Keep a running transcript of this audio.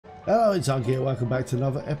Hello, it's Ugg here. Welcome back to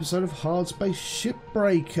another episode of Hardspace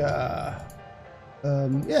Shipbreaker.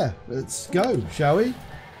 Yeah, let's go, shall we?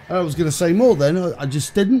 I was going to say more then. I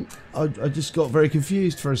just didn't. I just got very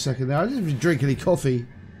confused for a second there. I didn't even drink any coffee.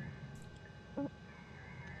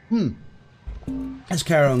 Let's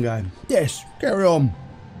carry on going. Yes, carry on.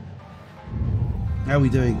 How are we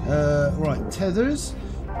doing? Right, tethers.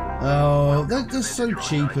 Oh, they're so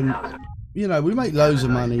cheap, and you know we make loads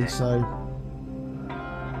of money, so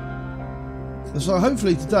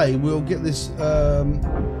hopefully today we'll get this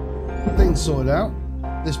thing sorted out.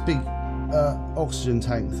 This big oxygen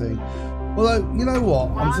tank thing. Although, you know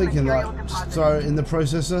what? I'm thinking like just throw it in the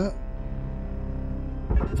processor.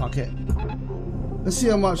 Fuck it. Let's see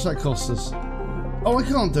how much that costs us. Oh, I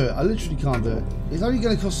can't do it. I literally can't do it. It's only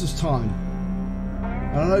going to cost us time.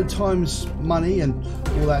 And I know time's money and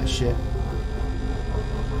all that shit.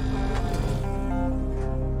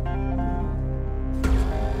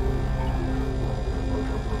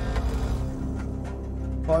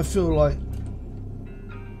 But I feel like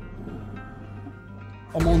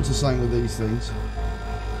I'm onto something with these things.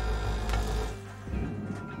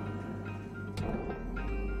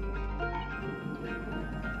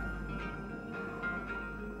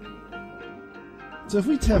 So if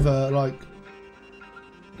we tether, like,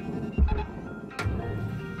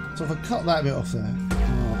 so if I cut that bit off there,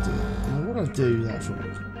 oh dear. Now what do I do that for?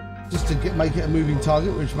 Just to make it a moving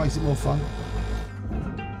target, which makes it more fun.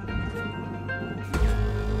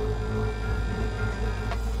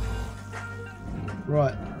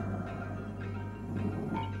 Right.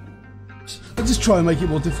 I just try and make it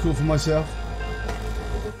more difficult for myself.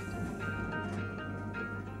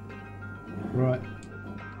 Right.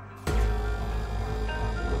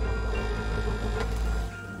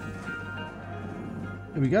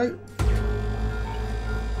 Here we go.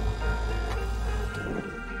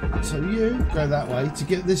 So you go that way to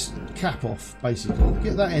get this cap off, basically.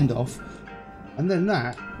 Get that end off. And then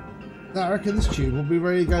I reckon this tube will be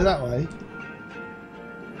ready to go that way.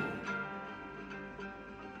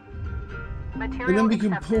 And then we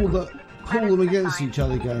can pull them against each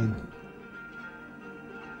other again.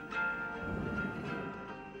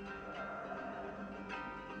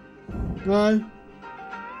 No.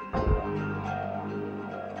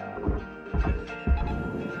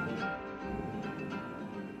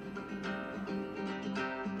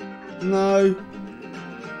 No.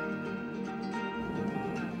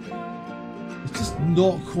 It's just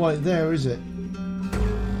not quite there, is it?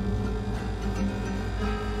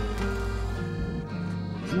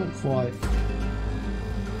 Not quite.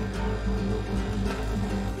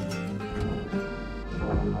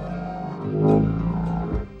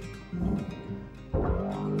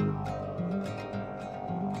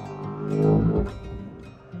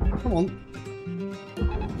 Come on.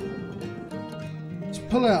 Just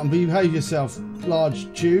pull out and behave yourself,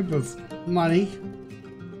 large tube of money.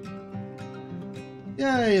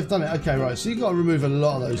 Yeah, you've done it. Okay, right. So you've got to remove a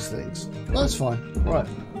lot of those things. That's fine. Right.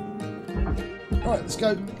 Alright, let's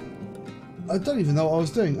go. I don't even know what I was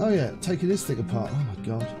doing. Oh yeah, taking this thing apart. Oh my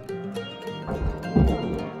god.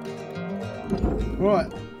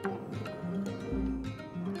 Right.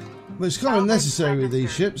 Well, it's kind of necessary with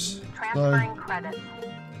these ships. So.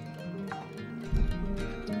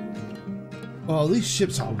 Oh, these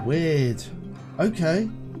ships are weird. Okay.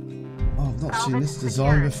 Oh, I've not seen this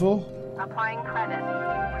design before. Applying credit.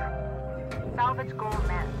 Salvage goal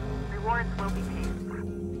met. Rewards will be paid.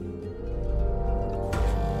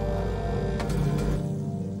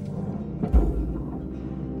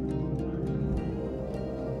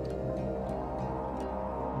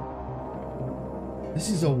 This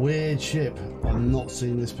is a weird ship. I've not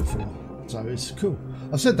seen this before, so it's cool.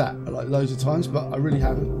 I've said that like loads of times, but I really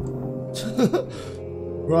haven't.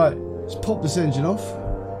 Right, let's pop this engine off.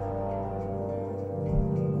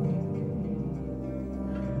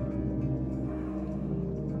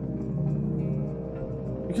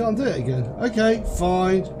 You can't do it again. Okay,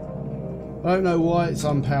 fine. I don't know why it's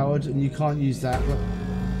unpowered and you can't use that, but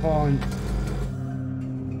fine.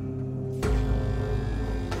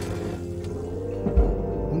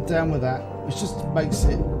 Down with that. It just makes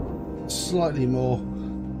it slightly more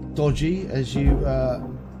dodgy as you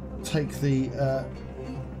take the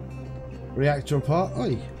reactor apart.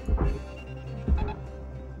 Oi.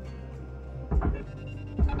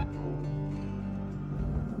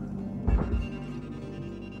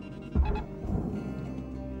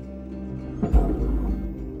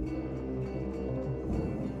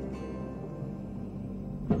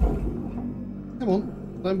 Come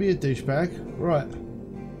on, don't be a douchebag. Right.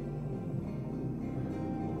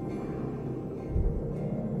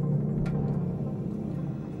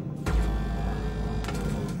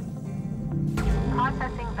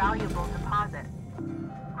 Valuable deposit.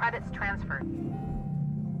 Credits transferred.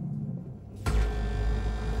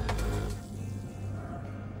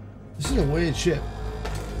 This is a weird ship.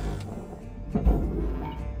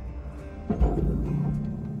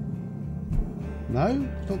 No?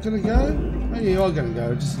 Not gonna go? Maybe you are gonna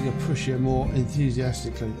go, just need to push you more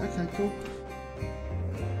enthusiastically. Okay, cool.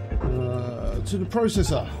 To the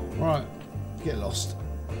processor. Right. Get lost.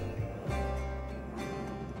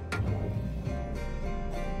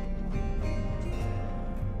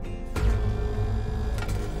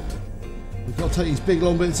 We've got to take these big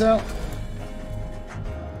long bits out.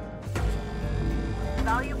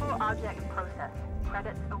 Valuable object processed.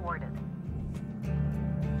 Credits awarded.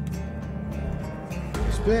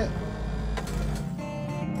 This bit.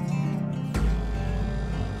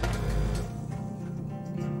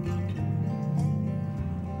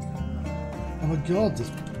 Oh my god,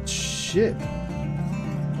 this ship.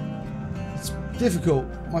 It's difficult.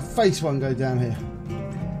 My face won't go down here.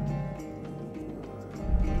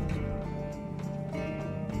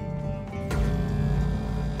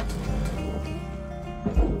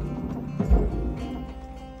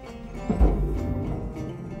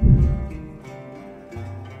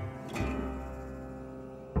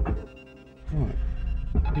 Right.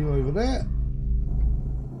 You over there.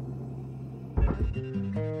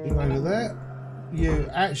 You over there. You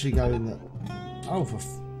actually go in there. Oh, for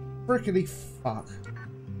frickety fuck.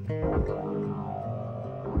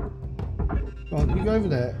 Come on, you go over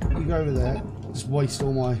there. You go over there. Just waste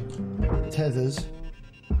all my tethers.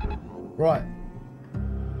 Right.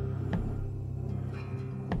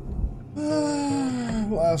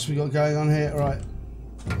 What else we got going on here? Right.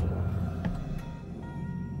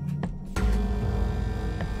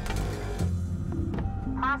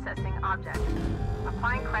 Processing object.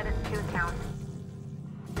 Applying credits to account.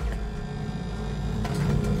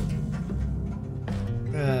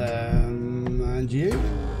 And you?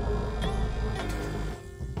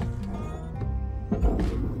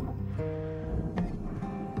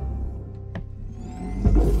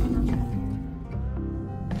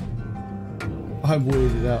 I'm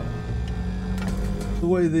weirded out. The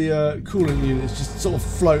way the cooling unit's just sort of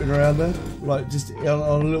floating around there, like just on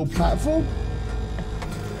a little platform.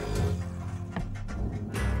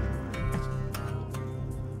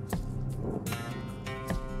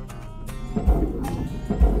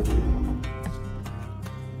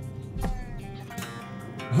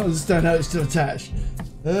 I understand how it's still attached.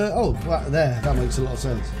 Oh, well, there, that makes a lot of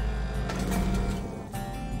sense.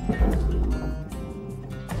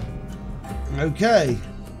 Okay.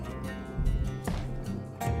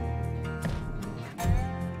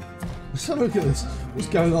 Let's have a look at this. What's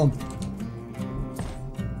going on?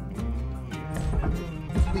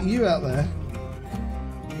 Get you out there.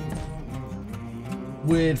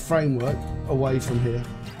 Weird framework away from here.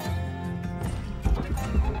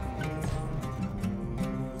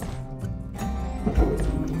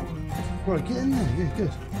 Right, get in there. Yeah,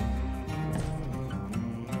 good.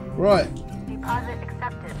 Right. Deposit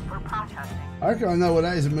accepted for processing. I reckon I know why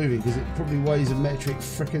that isn't moving, because it probably weighs a metric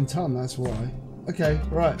frickin' ton, that's why. Okay,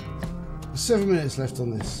 right. 7 minutes left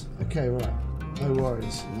on this. Okay, right. No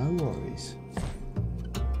worries. No worries.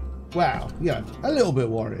 Wow, yeah, a little bit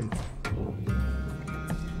worrying.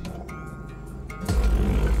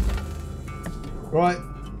 Right.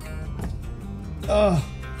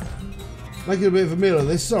 Making a bit of a meal of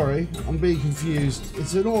this, sorry. I'm being confused.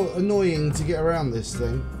 It's annoying to get around this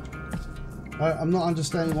thing. I'm not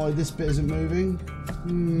understanding why this bit isn't moving.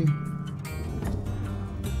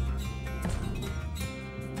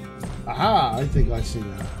 Aha, I think I see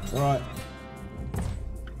that. Right.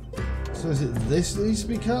 So is it this that needs to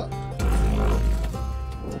be cut?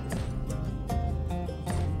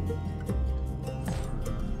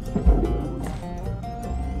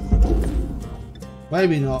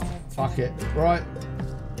 Maybe not. Fuck it. Right.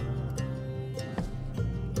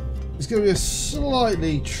 It's going to be a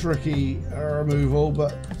slightly tricky removal,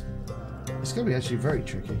 but it's going to be actually very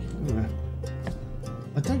tricky. Yeah.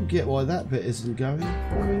 I don't get why that bit isn't going.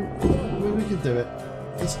 I mean we can do it.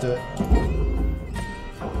 Let's do it.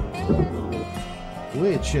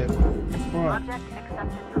 Weird ship. Right. Object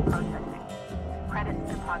accepted for processing. Credits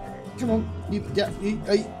deposited. Come on.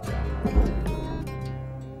 Hey.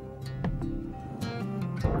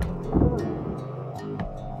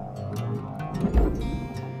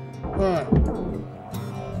 Right.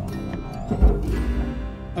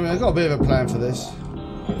 I mean, I've got a bit of a plan for this.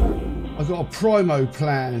 I've got a primo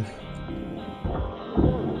plan.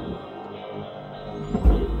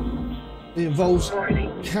 It involves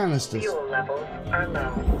canisters. Fuel levels are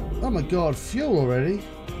low. Oh my god, fuel already?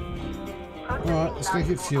 Alright, let's go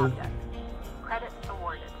get fuel. Credits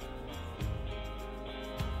awarded.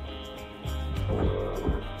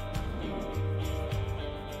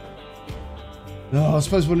 No, I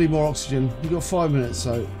suppose we'll need more oxygen. We've got 5 minutes,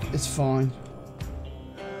 so it's fine.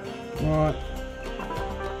 Right.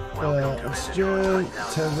 Oxygen,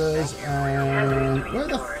 tethers, and where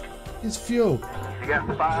the f is fuel? You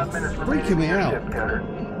got 5 minutes Freaking me out. ship cutter.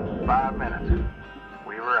 5 minutes.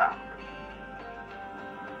 We were out.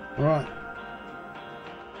 Right.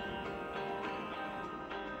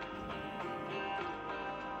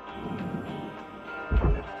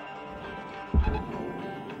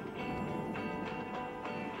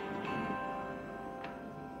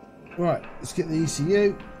 Right, let's get the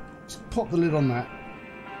ECU. Let's pop the lid on that.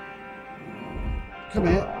 Come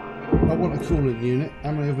here. I want a coolant unit.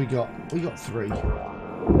 How many have we got? We got 3.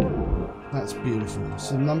 That's beautiful. It's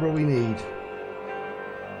the number we need.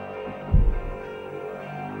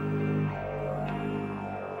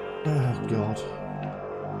 Oh God.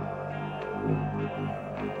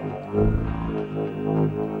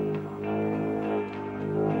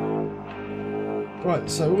 Right,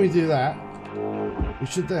 so when we do that, we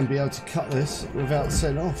should then be able to cut this without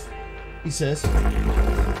setting off. He says.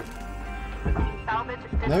 Salvage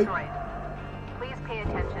destroyed. Nope. Please pay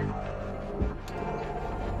attention.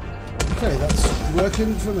 Okay, that's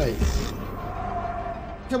working for me.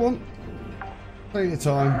 Come on. Plenty of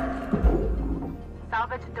time.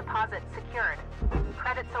 Salvage deposit secured.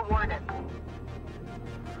 Credits awarded.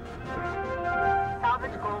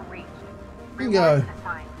 Salvage goal reached. Bingo. Rewards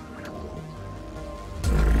assigned.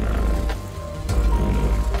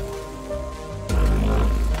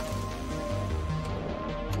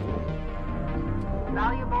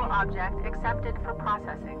 Valuable object accepted for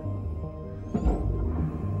processing.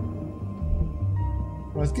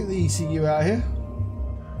 Right, let's get the ECU out here.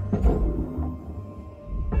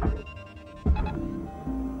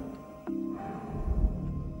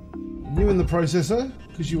 You in the processor,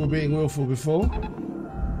 because you were being willful before.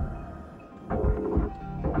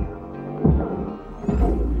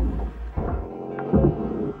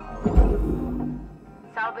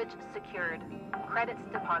 Salvage secured. Credits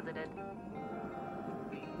deposited.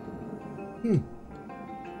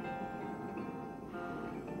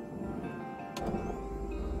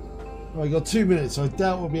 Right, got 2 minutes. I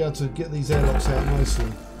doubt we'll be able to get these airlocks out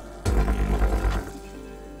nicely.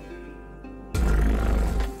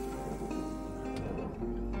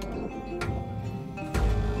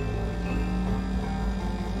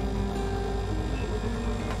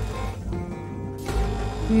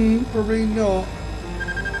 Probably not.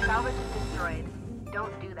 Salvage is destroyed.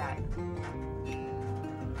 Don't do that.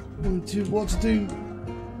 What to do,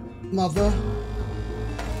 mother?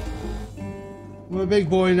 I'm a big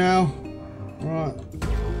boy now. Right.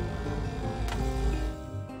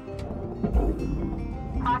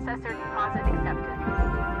 Processor deposit accepted.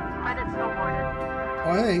 Credits awarded.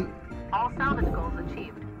 I think All salvage goals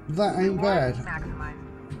achieved. that ain't Rewards bad. maximized.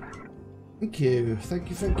 Thank you. Thank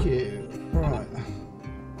you. Thank you. Right.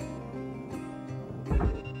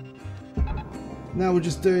 Now we're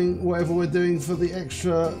just doing whatever we're doing for the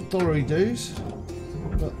extra dollary dues.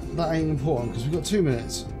 But that ain't important because we've got 2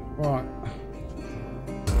 minutes. Right.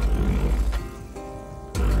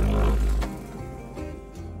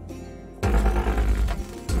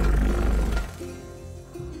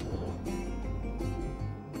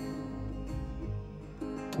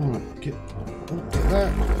 Alright, get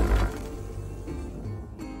that.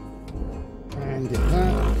 And get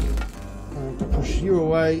that. And push you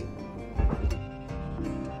away.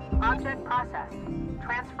 Object processed.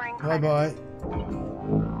 Transferring Bye credits. bye.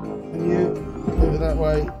 And you, over that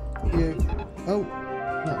way. You, oh,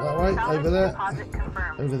 not that way, Salvage over there. deposit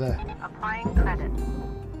confirmed. Over there. Applying credit.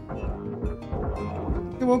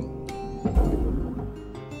 Come on.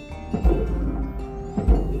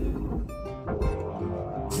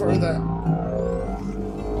 Throw that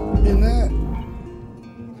in there.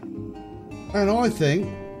 And I think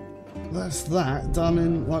that's that done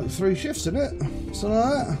in like 3 shifts, isn't it? Something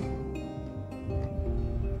like that.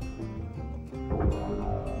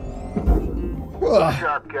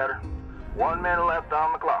 Sharp cutter. 1 minute left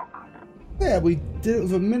on the clock. Yeah, we did it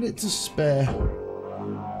with a minute to spare.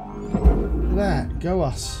 Look at that, go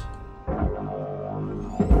us.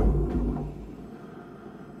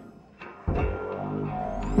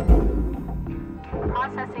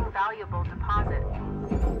 Processing valuable deposit.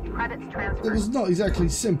 Credits It transferred. was not exactly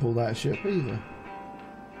simple, that ship, either.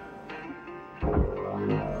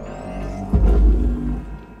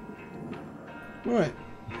 Right.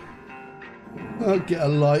 I'll get a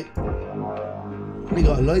light. We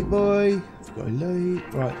got a light, boy. We've got a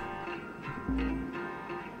light. Right.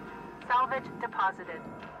 Salvage deposited.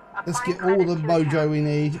 Let's Applying get all the credit to mojo account. we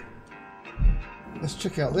need. Let's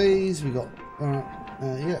check out these. We got.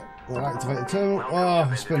 Yeah. We'll activate the terminal. Oh,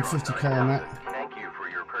 we spent 50k on that.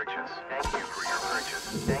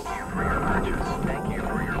 purchase. Thank you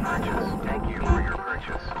for your purchase. Thank you for your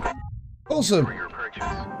purchase. Awesome. For your purchase.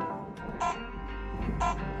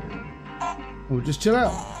 We'll just chill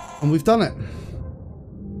out. And we've done it.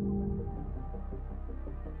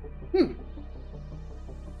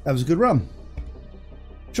 That was a good run.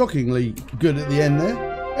 Shockingly good at the end there.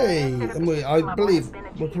 Hey, and I believe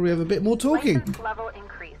we'll probably have a bit more talking. License level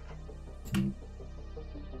increased.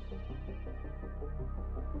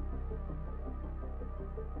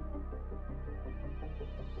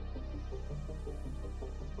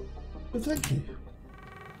 Well, thank you.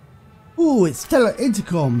 Ooh, it's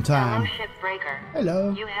intercom time. Hello, Shipbreaker.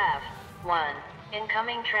 Hello. You have one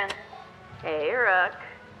incoming trend. Hey, Rook.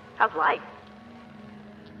 How's life?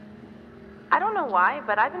 I don't know why,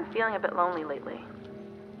 but I've been feeling a bit lonely lately.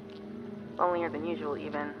 Lonelier than usual,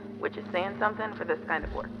 even, which is saying something for this kind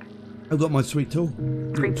of work. I've got my sweet little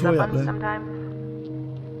Creeps toy up up on me there. sometimes.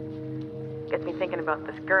 Gets me thinking about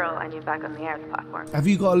this girl I knew back on the Airs platform. Have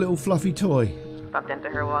you got a little fluffy toy? Bumped into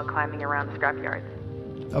her while climbing around the scrapyards.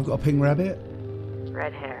 I've got a pink rabbit.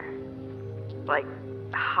 Red hair. Like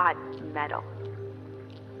hot metal.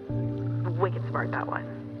 Wicked smart, that one.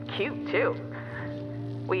 Cute, too.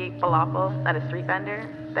 We ate falafel at a street vendor,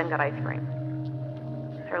 then got ice cream.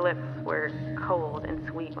 Her lips were cold and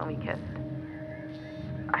sweet when we kissed.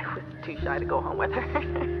 I was too shy to go home with her.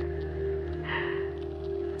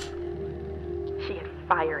 She had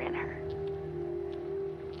fire in her.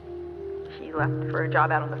 She left for a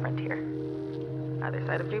job out on the frontier. Other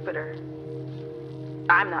side of Jupiter.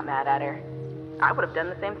 I'm not mad at her. I would have done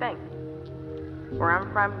the same thing. Where I'm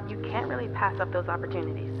from, you can't really pass up those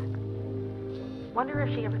opportunities. Wonder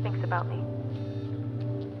if she ever thinks about me.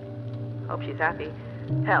 Hope she's happy.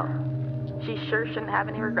 Hell, she sure shouldn't have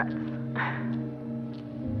any regrets.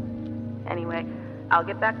 Anyway, I'll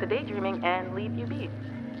get back to daydreaming and leave you be.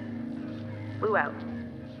 Blue out.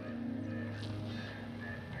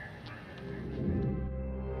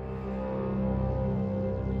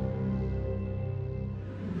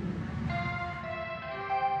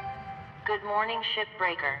 Good morning,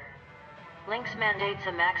 Shipbreaker. Lynx mandates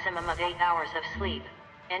a maximum of 8 hours of sleep.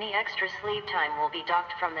 Any extra sleep time will be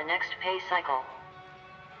docked from the next pay cycle.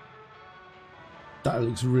 That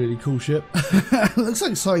looks a really cool ship. Looks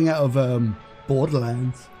like something out of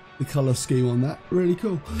Borderlands. The colour scheme on that. Really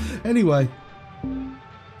cool. Anyway,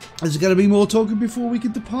 is there going to be more talking before we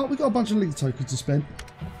can depart? We've got a bunch of link tokens to spend.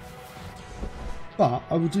 But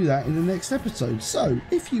I will do that in the next episode. So,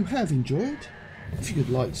 if you have enjoyed, if you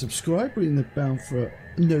could like, subscribe, ring the bell for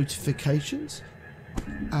notifications,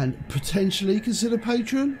 and potentially consider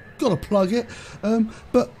Patreon. Gotta plug it.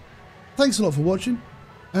 But thanks a lot for watching,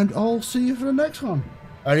 and I'll see you for the next one.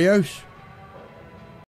 Adios.